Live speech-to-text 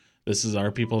This is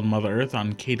Our People of Mother Earth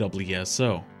on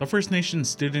KWSO. The First Nations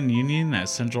Student Union at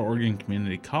Central Oregon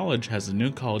Community College has a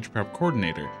new college prep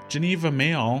coordinator. Geneva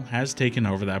Mayall has taken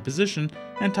over that position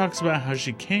and talks about how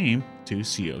she came to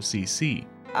COCC.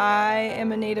 I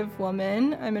am a Native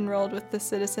woman. I'm enrolled with the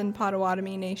Citizen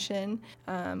Potawatomi Nation,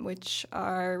 which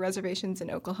are reservations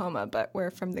in Oklahoma, but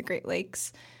we're from the Great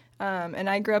Lakes. And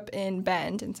I grew up in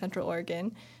Bend in Central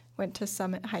Oregon, went to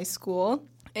Summit High School.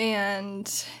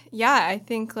 And yeah, I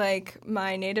think like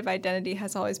my Native identity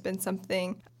has always been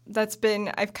something that's been,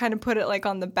 I've kind of put it like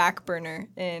on the back burner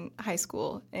in high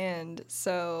school. And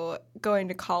so going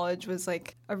to college was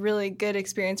like a really good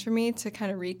experience for me to kind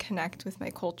of reconnect with my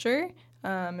culture.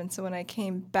 And so when I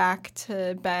came back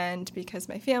to Bend because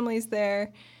my family's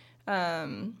there,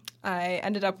 I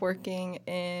ended up working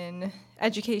in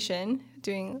education,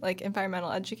 doing like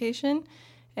environmental education.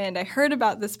 And I heard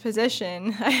about this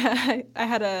position. I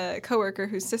had a coworker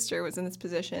whose sister was in this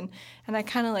position, and I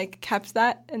kind of like kept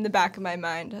that in the back of my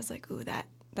mind. I was like, ooh, that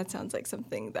sounds like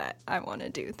something that I want to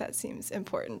do. That seems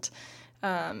important.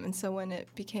 And so when it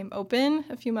became open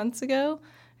a few months ago,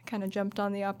 I kind of jumped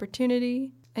on the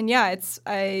opportunity. And yeah,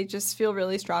 I just feel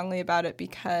really strongly about it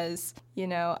because,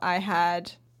 I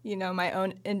had, my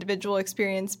own individual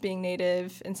experience being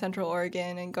Native in Central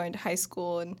Oregon and going to high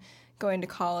school and going to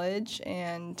college,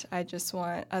 and I just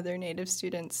want other Native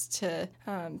students to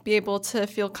be able to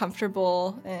feel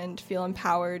comfortable and feel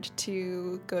empowered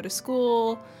to go to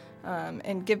school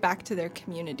and give back to their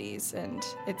communities. And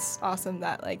it's awesome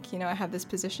that I have this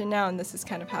position now, and this is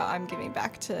kind of how I'm giving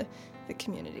back to the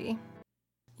community.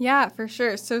 Yeah, for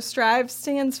sure. So STRIVE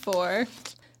stands for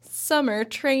Summer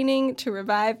Training to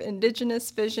Revive Indigenous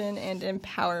Vision and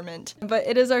Empowerment. But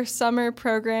it is our summer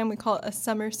program. We call it a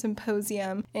summer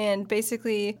symposium. And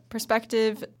basically,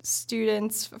 prospective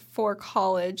students for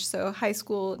college, so high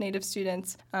school Native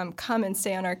students, come and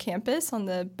stay on our campus, on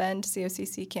the Bend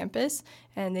COCC campus.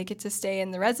 And they get to stay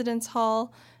in the residence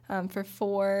hall for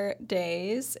 4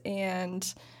 days.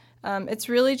 And it's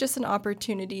really just an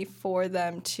opportunity for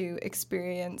them to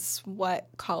experience what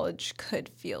college could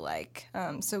feel like.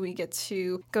 So we get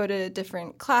to go to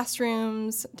different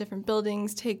classrooms, different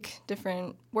buildings, take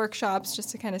different workshops just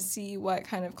to kind of see what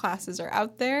kind of classes are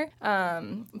out there.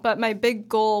 But my big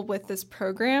goal with this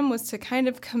program was to kind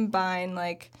of combine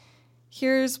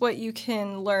here's what you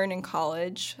can learn in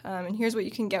college, and here's what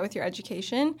you can get with your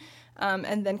education.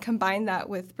 And then combine that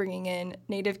with bringing in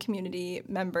Native community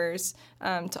members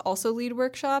to also lead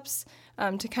workshops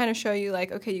to kind of show you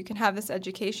okay, you can have this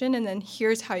education, and then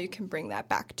here's how you can bring that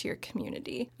back to your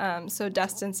community. So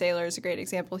Dustin Saylor is a great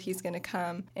example. He's going to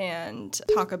come and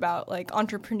talk about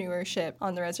entrepreneurship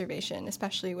on the reservation,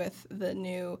 especially with the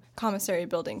new commissary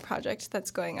building project that's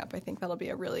going up. I think that'll be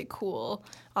a really cool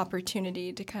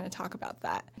opportunity to kind of talk about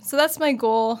that. So that's my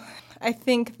goal. I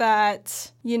think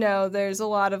that, there's a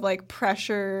lot of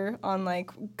pressure on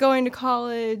going to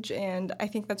college, and I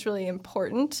think that's really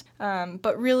important.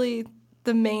 But really,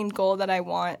 the main goal that I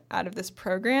want out of this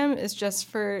program is just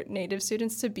for Native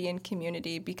students to be in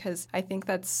community, because I think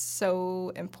that's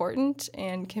so important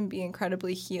and can be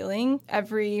incredibly healing.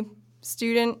 Every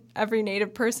student, every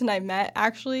Native person I met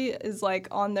actually is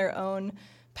on their own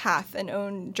path and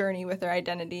own journey with their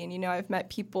identity. And, I've met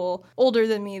people older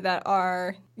than me that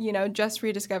are, just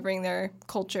rediscovering their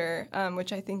culture,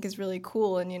 which I think is really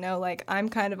cool. And, I'm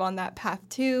kind of on that path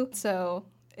too. So,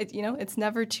 it's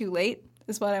never too late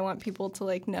is what I want people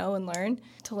to know and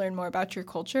to learn more about your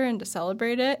culture and to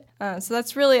celebrate it. So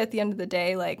that's really at the end of the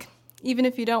day, even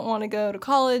if you don't want to go to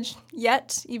college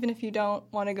yet, even if you don't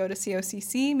want to go to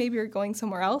COCC, maybe you're going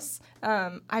somewhere else,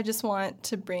 I just want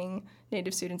to bring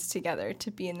Native students together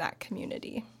to be in that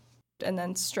community. And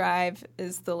then STRIVE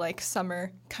is the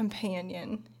summer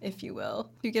companion, if you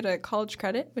will. You get a college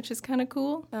credit, which is kind of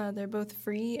cool. They're both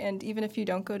free, and even if you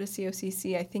don't go to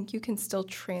COCC, I think you can still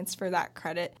transfer that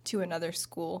credit to another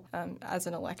school as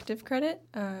an elective credit.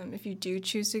 If you do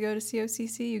choose to go to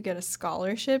COCC, you get a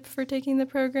scholarship for taking the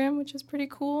program, which is pretty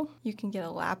cool. You can get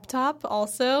a laptop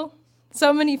also.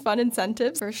 So many fun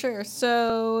incentives, for sure.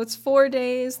 So it's 4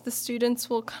 days. The students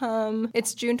will come.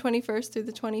 It's June 21st through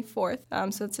the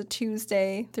 24th. So it's a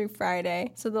Tuesday through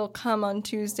Friday. So they'll come on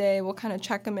Tuesday. We'll kind of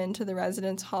check them into the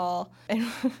residence hall. And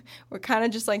we're kind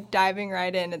of just diving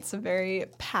right in. It's a very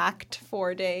packed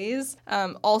 4 days.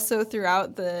 Also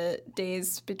throughout the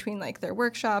days between their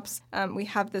workshops, we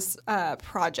have this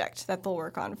project that they'll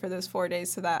work on for those 4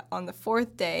 days, so that on the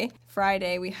 4th day,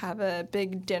 Friday, we have a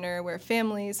big dinner where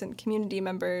families and community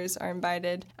members are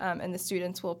invited, and the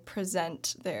students will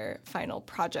present their final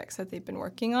projects that they've been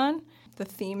working on. the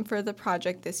theme for the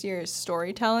project this year is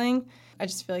storytelling. I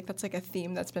just feel like that's like a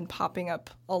theme that's been popping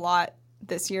up a lot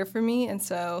this year for me. And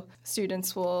so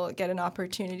students will get an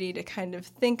opportunity to kind of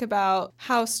think about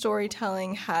how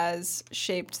storytelling has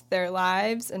shaped their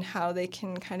lives and how they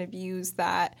can kind of use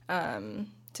that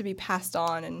to be passed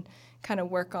on and kind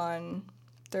of work on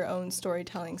their own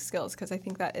storytelling skills, because I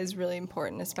think that is really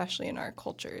important, especially in our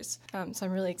cultures. So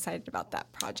I'm really excited about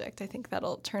that project. I think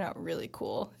that'll turn out really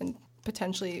cool and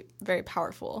potentially very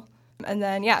powerful. And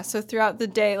then, so throughout the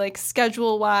day, like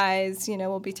schedule-wise,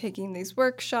 we'll be taking these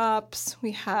workshops.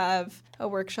 We have a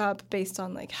workshop based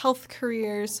on like health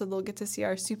careers, so they'll get to see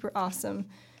our super awesome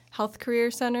health career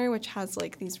center, which has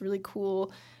like these really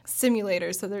cool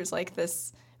simulators. So there's like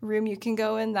this room you can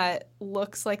go in that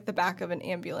looks like the back of an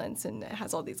ambulance, and it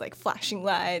has all these like flashing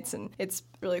lights, and it's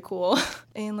really cool.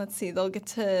 And let's see, they'll get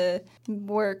to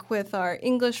work with our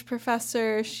English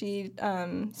professor. She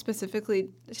specifically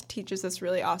teaches this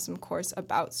really awesome course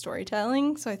about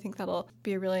storytelling, so I think that'll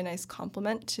be a really nice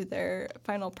complement to their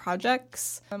final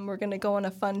projects. We're going to go on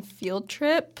a fun field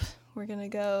trip. We're going to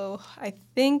go, I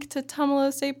think, to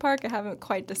Tumalo State Park. I haven't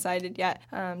quite decided yet.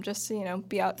 Just to,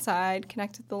 be outside,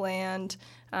 connect with the land.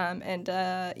 And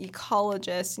an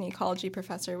ecologist, an ecology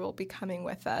professor, will be coming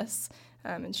with us.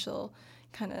 And she'll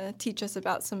kind of teach us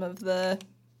about some of the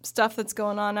stuff that's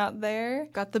going on out there.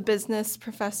 Got the business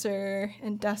professor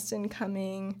and Dustin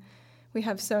coming. We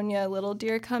have Sonia Little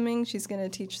Deer coming. She's going to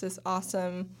teach this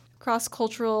awesome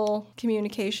cross-cultural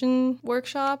communication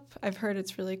workshop. I've heard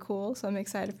it's really cool, so I'm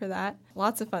excited for that.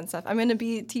 Lots of fun stuff. I'm going to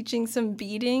be teaching some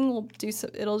beading.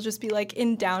 It'll just be like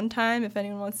in downtime. If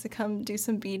anyone wants to come do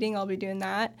some beading, I'll be doing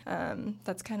that.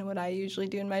 That's kind of what I usually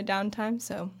do in my downtime,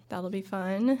 so that'll be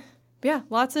fun. But yeah,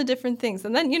 lots of different things.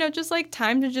 And then, just like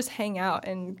time to just hang out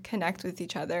and connect with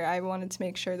each other. I wanted to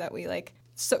make sure that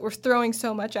we're throwing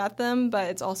so much at them, but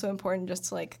it's also important just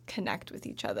to like connect with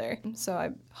each other. So I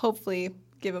hopefully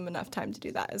give them enough time to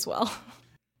do that as well.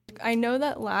 I know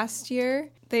that last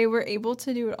year they were able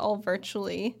to do it all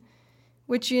virtually,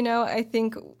 which, I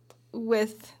think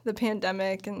with the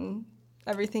pandemic and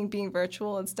everything being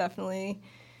virtual,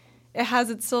 it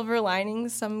has its silver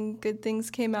linings. Some good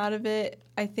things came out of it.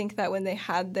 I think that when they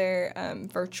had their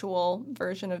virtual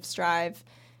version of Strive,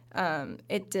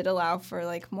 it did allow for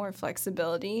like more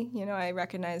flexibility. I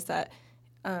recognize that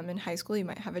in high school you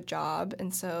might have a job,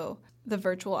 and so the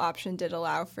virtual option did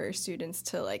allow for students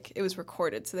to it was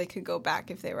recorded, so they could go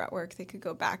back if they were at work. They could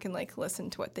go back and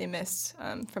listen to what they missed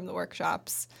from the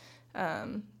workshops.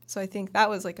 So I think that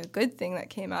was a good thing that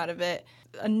came out of it.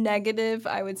 A negative,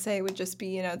 I would say, would just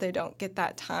be, they don't get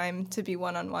that time to be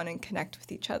one-on-one and connect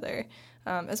with each other,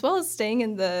 as well as staying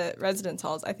in the residence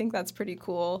halls. I think that's pretty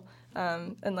cool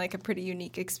and a pretty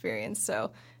unique experience.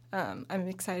 So I'm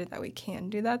excited that we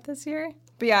can do that this year.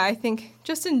 But yeah, I think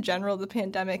just in general, the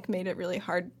pandemic made it really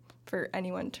hard for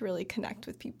anyone to really connect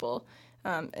with people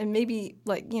and maybe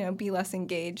be less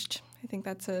engaged. I think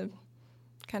that's a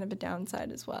kind of a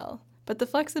downside as well. But the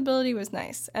flexibility was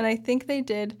nice. And I think they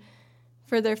did,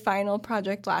 for their final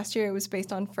project last year, it was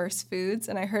based on first foods.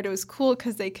 And I heard it was cool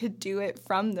because they could do it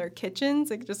from their kitchens.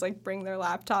 They could just bring their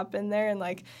laptop in there and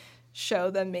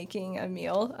show them making a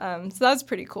meal. So that was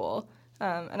pretty cool.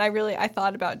 And I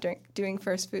thought about doing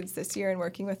first foods this year and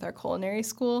working with our culinary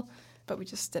school, but we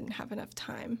just didn't have enough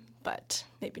time. But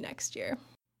maybe next year.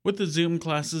 With the Zoom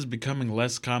classes becoming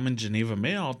less common, Geneva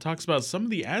Mayall talks about some of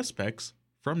the aspects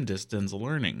from distance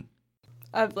learning.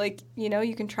 Of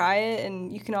you can try it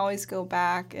and you can always go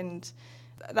back, and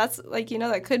that's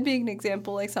that could be an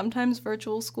example. Sometimes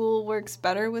virtual school works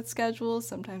better with schedules,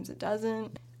 sometimes it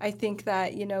doesn't. I think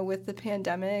that, with the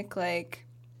pandemic,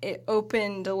 it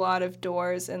opened a lot of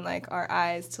doors and our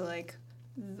eyes to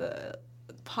the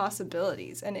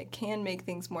possibilities, and it can make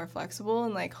things more flexible,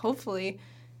 and hopefully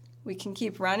we can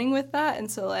keep running with that.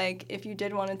 And so if you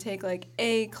did want to take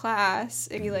a class,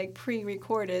 it'd be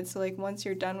pre-recorded, so once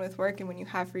you're done with work and when you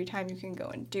have free time, you can go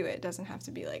and do it. It doesn't have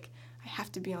to be I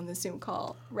have to be on the Zoom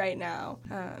call right now,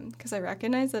 because I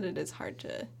recognize that it is hard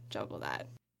to juggle that.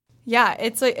 Yeah,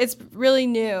 it's really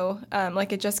new.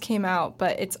 It just came out,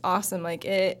 but it's awesome.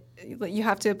 You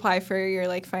have to apply for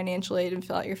your financial aid and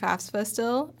fill out your FAFSA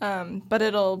still. But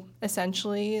it'll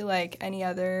essentially any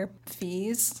other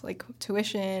fees,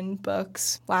 tuition,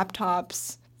 books,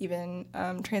 laptops, even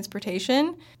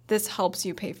transportation. This helps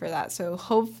you pay for that. So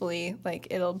hopefully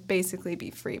it'll basically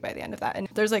be free by the end of that. And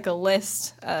there's a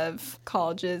list of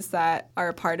colleges that are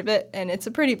a part of it, and it's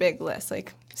a pretty big list.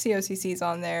 COCC is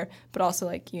on there, but also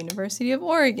like University of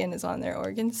Oregon is on there,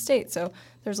 Oregon State. So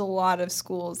there's a lot of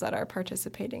schools that are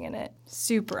participating in it.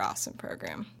 Super awesome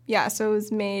program. Yeah, so it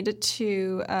was made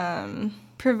to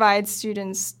provide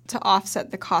students to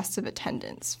offset the cost of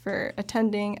attendance for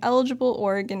attending eligible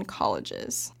Oregon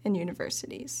colleges and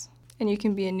universities. And you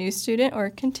can be a new student or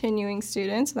a continuing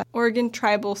student. So that Oregon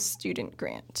Tribal Student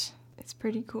Grant. It's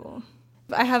pretty cool.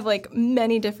 I have like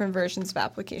many different versions of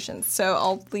applications. So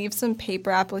I'll leave some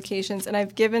paper applications, and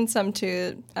I've given some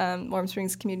to Warm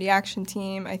Springs Community Action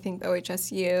Team, I think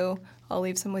OHSU. I'll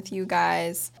leave some with you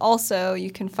guys. Also,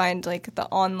 you can find like the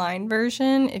online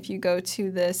version if you go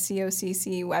to the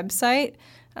COCC website,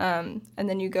 and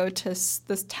then you go to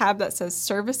this tab that says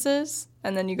Services,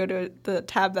 and then you go to the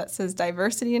tab that says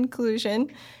Diversity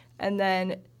Inclusion, and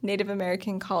then Native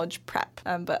American College Prep.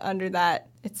 But under that,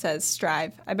 it says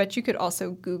Strive. I bet you could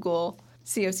also Google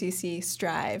COCC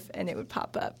Strive and it would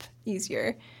pop up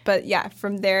easier. But yeah,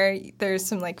 from there, there's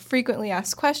some like frequently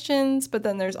asked questions, but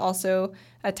then there's also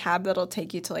a tab that'll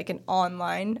take you to like an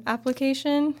online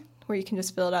application where you can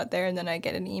just fill it out there, and then I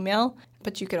get an email,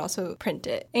 but you could also print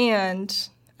it. And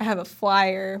I have a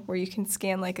flyer where you can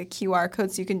scan like a QR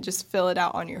code, so you can just fill it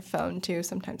out on your phone too.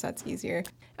 Sometimes that's easier.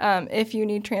 If you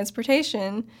need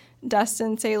transportation,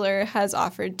 Dustin Saylor has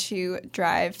offered to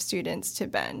drive students to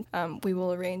Bend. We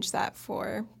will arrange that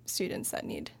for students that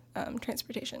need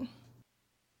transportation.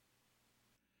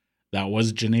 That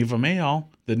was Geneva Mayall,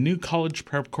 the new college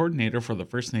prep coordinator for the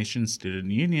First Nations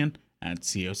Student Union at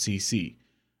COCC.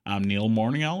 I'm Neil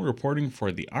Morningowl reporting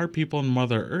for the Our People and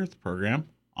Mother Earth program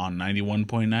on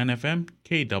 91.9 FM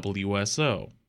KWSO.